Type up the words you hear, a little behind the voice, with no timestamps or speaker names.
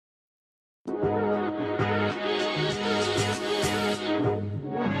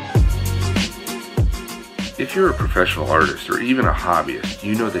If you're a professional artist or even a hobbyist,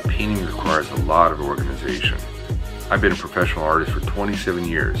 you know that painting requires a lot of organization. I've been a professional artist for 27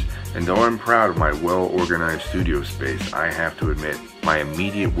 years, and though I'm proud of my well-organized studio space, I have to admit my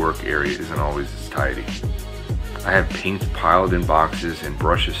immediate work area isn't always as tidy. I have paints piled in boxes and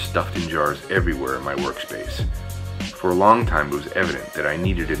brushes stuffed in jars everywhere in my workspace. For a long time it was evident that I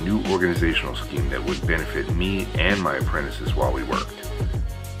needed a new organizational scheme that would benefit me and my apprentices while we worked.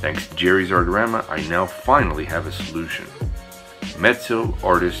 Thanks to Jerry's Artarama, I now finally have a solution. Mezzo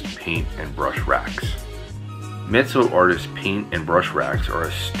Artist Paint and Brush Racks. Mezzo Artist Paint and Brush Racks are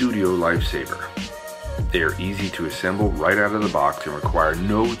a studio lifesaver. They are easy to assemble right out of the box and require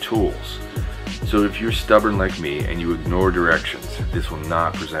no tools. So if you're stubborn like me and you ignore directions, this will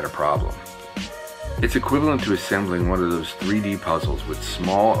not present a problem. It's equivalent to assembling one of those 3D puzzles with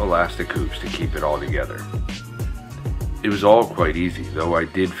small elastic hoops to keep it all together. It was all quite easy, though I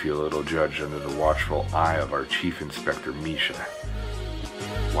did feel a little judged under the watchful eye of our Chief Inspector Misha.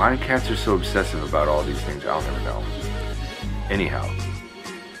 Why cats are so obsessive about all these things, I'll never know. Anyhow,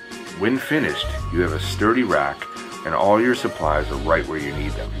 when finished, you have a sturdy rack and all your supplies are right where you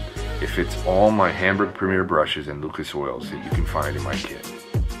need them. It fits all my Hamburg Premier brushes and Lucas oils that you can find in my kit.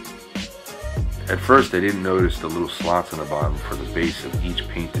 At first I didn't notice the little slots on the bottom for the base of each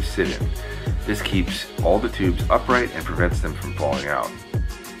paint to sit in. This keeps all the tubes upright and prevents them from falling out.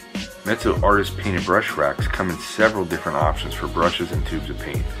 Mezzo Artist Paint and Brush Racks come in several different options for brushes and tubes of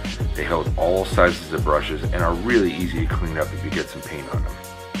paint. They hold all sizes of brushes and are really easy to clean up if you get some paint on them.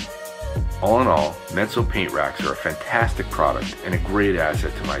 All in all, Mezzo paint racks are a fantastic product and a great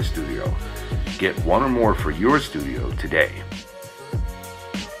asset to my studio. Get one or more for your studio today.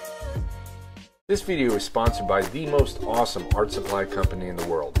 This video is sponsored by the most awesome art supply company in the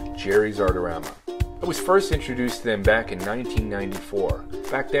world, Jerry's Artarama. I was first introduced to them back in 1994.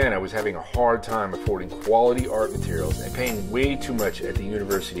 Back then I was having a hard time affording quality art materials and paying way too much at the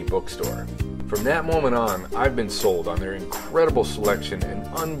university bookstore. From that moment on, I've been sold on their incredible selection and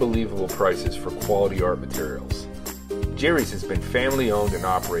unbelievable prices for quality art materials. Jerry's has been family owned and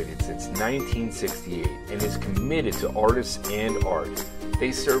operated since 1968 and is committed to artists and art.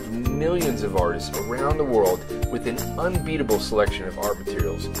 They serve millions of artists around the world with an unbeatable selection of art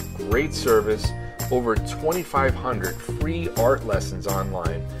materials, great service, over 2,500 free art lessons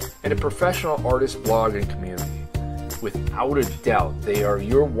online, and a professional artist blog and community. Without a doubt, they are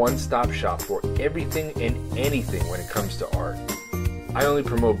your one-stop shop for everything and anything when it comes to art. I only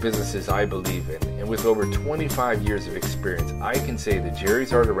promote businesses I believe in, and with over 25 years of experience, I can say that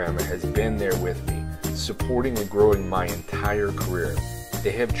Jerry's Artarama has been there with me, supporting and growing my entire career.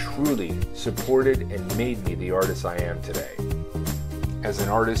 They have truly supported and made me the artist I am today. As an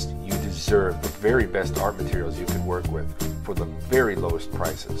artist, you deserve the very best art materials you can work with for the very lowest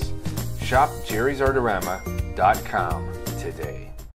prices. Shop jerrysartarama.com today.